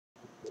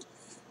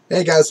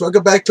Hey guys,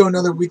 welcome back to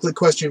another weekly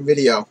question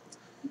video.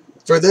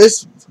 For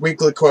this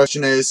weekly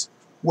question is,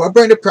 what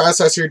brand of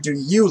processor do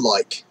you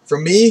like? For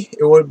me,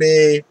 it would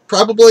be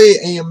probably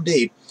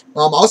AMD.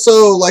 I'm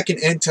also liking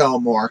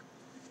Intel more.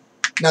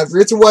 Now the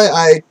reason why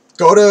I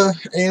go to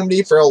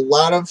AMD for a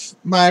lot of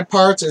my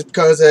parts is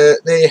because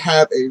they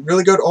have a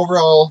really good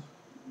overall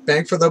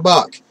bang for the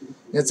buck.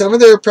 And some of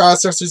their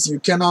processors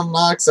you can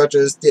unlock, such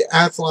as the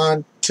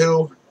Athlon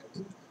 2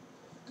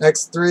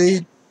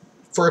 X3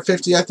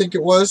 450, I think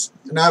it was,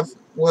 and I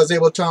was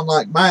able to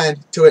unlock mine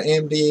to an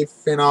AMD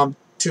Phenom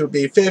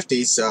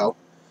 2B50. So,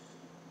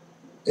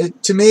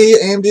 to me,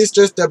 AMD is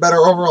just a better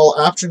overall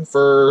option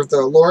for the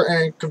lower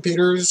end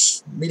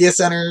computers, media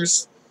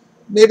centers,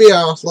 maybe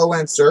a low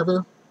end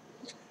server.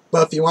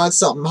 But if you want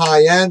something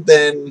high end,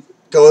 then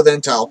go with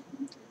Intel.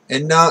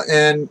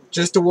 And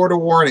just a word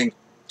of warning: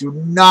 do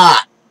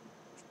not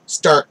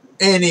start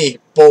any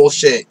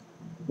bullshit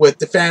with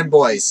the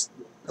fanboys.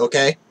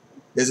 Okay?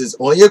 This is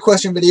only a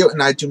question video,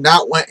 and I do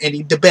not want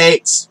any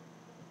debates.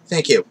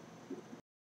 Thank you.